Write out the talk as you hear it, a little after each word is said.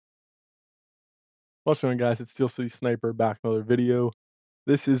What's going on, guys? It's Steel City Sniper back with another video.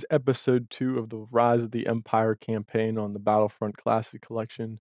 This is episode 2 of the Rise of the Empire campaign on the Battlefront Classic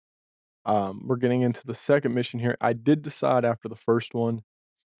Collection. We're getting into the second mission here. I did decide after the first one,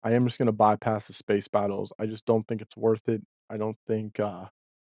 I am just going to bypass the space battles. I just don't think it's worth it. I don't think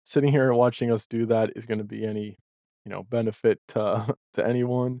sitting here and watching us do that is going to be any, benefit to, to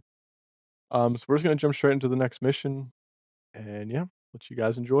anyone. So we're just going to jump straight into the next mission. And yeah, let you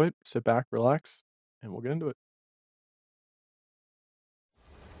guys enjoy it. Sit back, relax, and we'll get into it.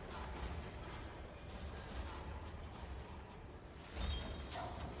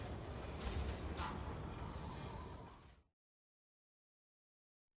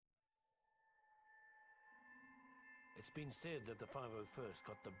 It's been said that the 501st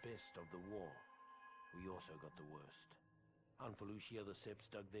got the best of the war. We also got the worst. On Felucia, the Seps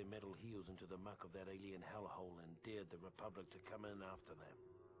dug their metal heels into the muck of that alien hellhole and dared the Republic to come in after them.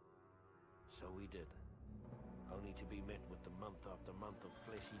 So we did. Only to be met with the month after month of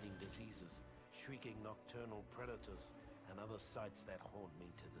flesh-eating diseases, shrieking nocturnal predators, and other sights that haunt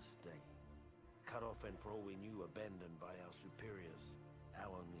me to this day. Cut off and for all we knew, abandoned by our superiors.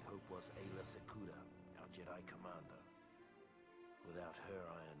 Our only hope was Ayla Secura, our Jedi commander. Without her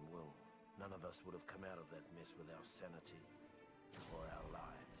iron will, none of us would have come out of that mess with our sanity or our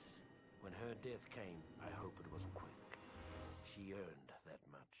lives. When her death came, I hope it was quick. She earned that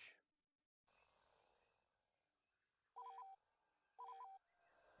much.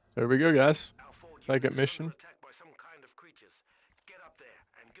 There we go, guys. Second mission.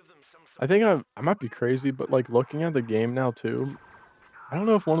 I think I might be crazy, but like looking at the game now too, I don't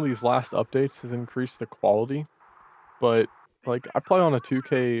know if one of these last updates has increased the quality, but like I play on a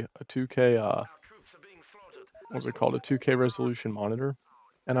 2K what's it called, a 2K resolution monitor,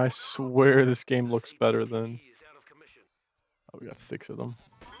 and I swear this game looks better than. Oh, we got 6 of them.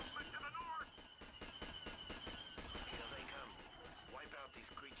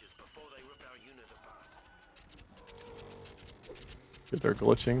 Dude, they're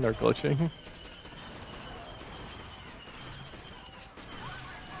glitching. They're glitching.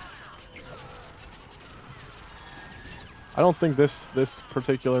 I don't think this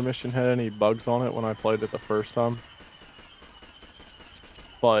particular mission had any bugs on it when I played it the first time,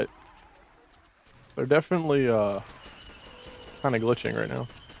 but they're definitely kind of glitching right now.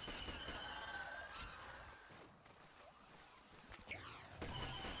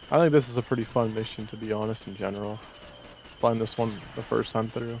 I think this is a pretty fun mission, to be honest, in general. Playing this one the first time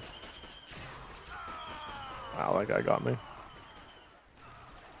through. Wow, that guy got me.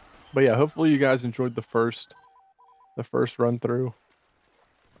 But yeah, hopefully you guys enjoyed the first run through.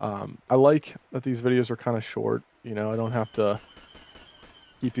 I like that these videos are kind of short. You know, I don't have to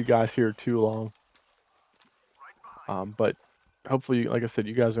keep you guys here too long. But hopefully, like I said,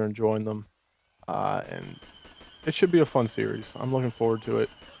 you guys are enjoying them. And it should be a fun series. I'm looking forward to it.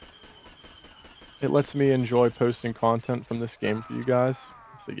 It lets me enjoy posting content from this game for you guys.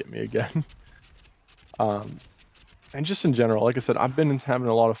 So get me again. And just in general, like I said, I've been having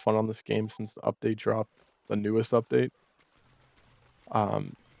a lot of fun on this game since the update dropped, the newest update.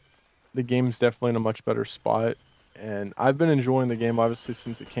 The game's definitely in a much better spot, and I've been enjoying the game obviously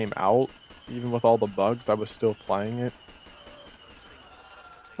since it came out. Even with all the bugs, I was still playing it.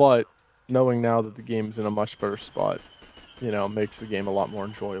 But knowing now that the game's in a much better spot, you know, makes the game a lot more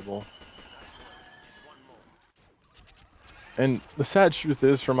enjoyable. And the sad truth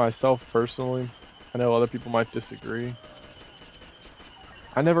is, for myself personally, I know other people might disagree,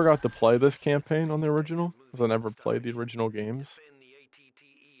 I never got to play this campaign on the original, because I never played the original games.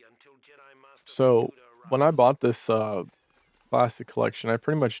 So when I bought this classic collection, I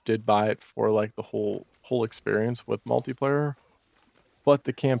pretty much did buy it for like the whole experience with multiplayer. But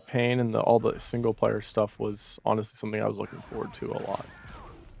the campaign and all the single player stuff was honestly something I was looking forward to a lot.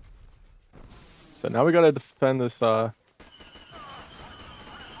 So now we gotta defend this.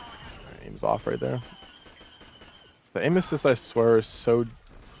 Aim's off right there. The aim assist, I swear, is so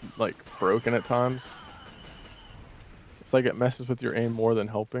like broken at times. It's like it messes with your aim more than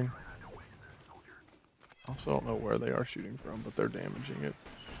helping. Also, don't know where they are shooting from, but they're damaging it.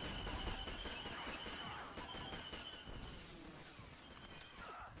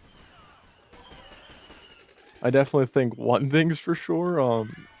 I definitely think one thing's for sure,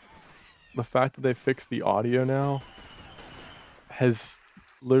 the fact that they fixed the audio now has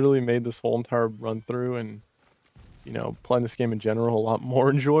literally made this whole entire run through and, you know, playing this game in general a lot more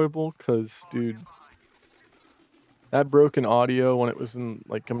enjoyable, because, dude, that broken audio when it was in,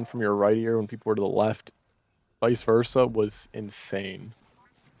 like, coming from your right ear when people were to the left, vice versa, was insane.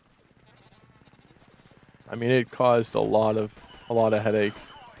 I mean, it caused a lot of headaches.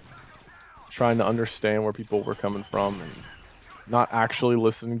 trying to understand where people were coming from and not actually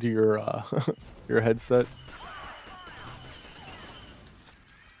listening to your your headset.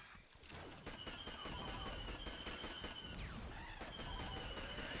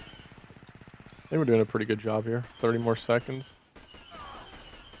 I think we're doing a pretty good job here. 30 more seconds.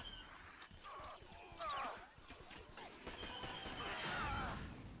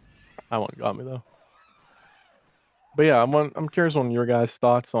 That one got me though. But yeah, I'm curious on your guys'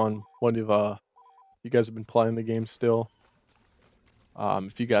 thoughts on what if you guys have been playing the game still.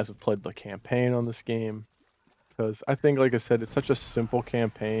 If you guys have played the campaign on this game, because I think, like I said, it's such a simple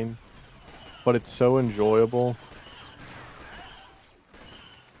campaign, but it's so enjoyable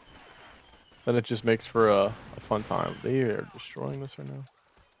that it just makes for a fun time. They are destroying this right now.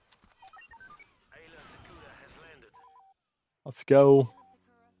 Let's go.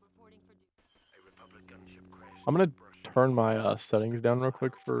 I'm gonna turn my settings down real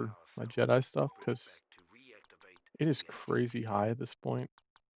quick for my Jedi stuff because it is crazy high at this point.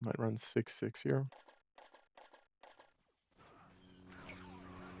 Might run 6.6 here.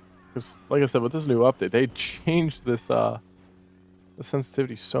 Because, like I said, with this new update, they changed this the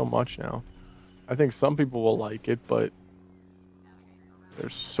sensitivity so much now. I think some people will like it, but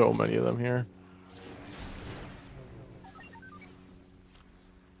there's so many of them here.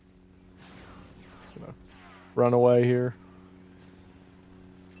 Gonna run away here.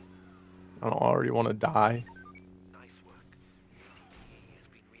 I don't already want to die. Nice work. PPE has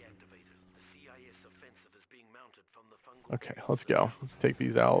been reactivated. The CIS offensive is being mounted from the fungal. Okay, let's go. Let's take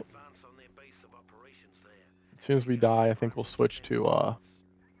these out. Advance on their base of operations there. As soon as we die, I think we'll switch to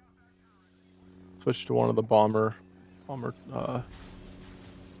one of the bomber.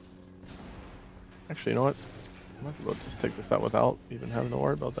 Actually, you know what? I might as well just take this out without even having to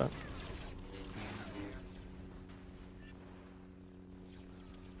worry about that.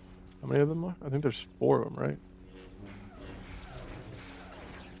 How many of them are? I think there's 4 of them, right?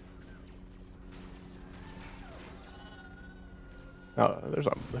 No, there's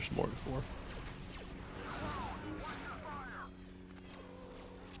more than 4.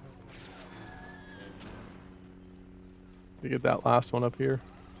 We get that last one up here.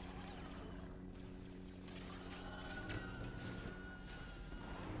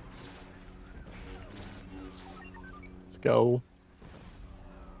 Let's go.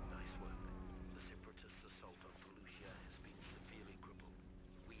 Nice work. The Separatists' assault on Felucia has been severely crippled.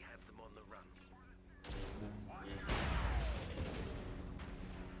 We have them on the run.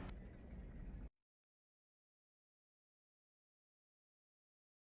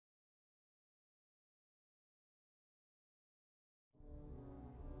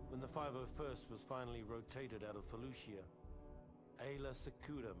 When the 501st was finally rotated out of Felucia, Ayla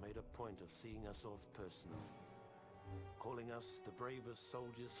Secura made a point of seeing us off personally, calling us the bravest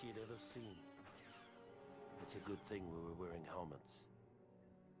soldiers she had ever seen. It's a good thing we were wearing helmets,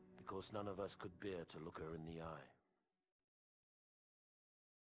 because none of us could bear to look her in the eye.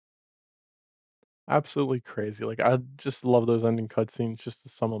 Absolutely crazy. Like, I just love those ending cutscenes just to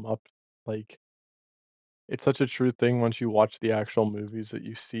sum them up. Like, it's such a true thing once you watch the actual movies that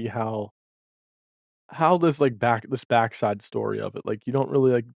you see how this backside story of it. Like, you don't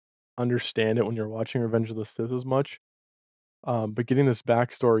really like understand it when you're watching Revenge of the Sith as much. But getting this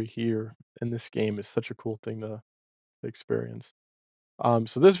backstory here in this game is such a cool thing to experience.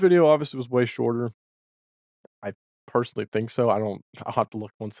 So this video obviously was way shorter. I personally think so. I'll have to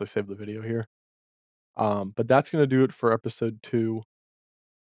look once I save the video here. But that's gonna do it for episode 2.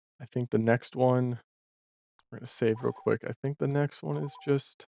 I think the next one we're gonna save real quick. I think the next one is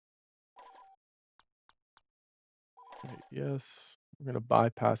just wait, yes. We're gonna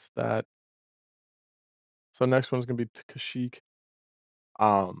bypass that. So next one's gonna be to Kashyyyk.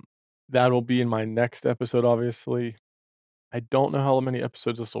 Um, that'll be in my next episode, obviously. I don't know how many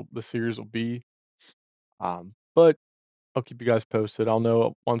episodes this series will be. But I'll keep you guys posted. I'll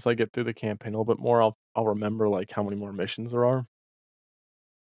know once I get through the campaign a little bit more. I'll remember like how many more missions there are.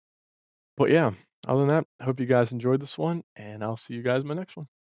 But yeah, other than that, I hope you guys enjoyed this one, and I'll see you guys in my next one.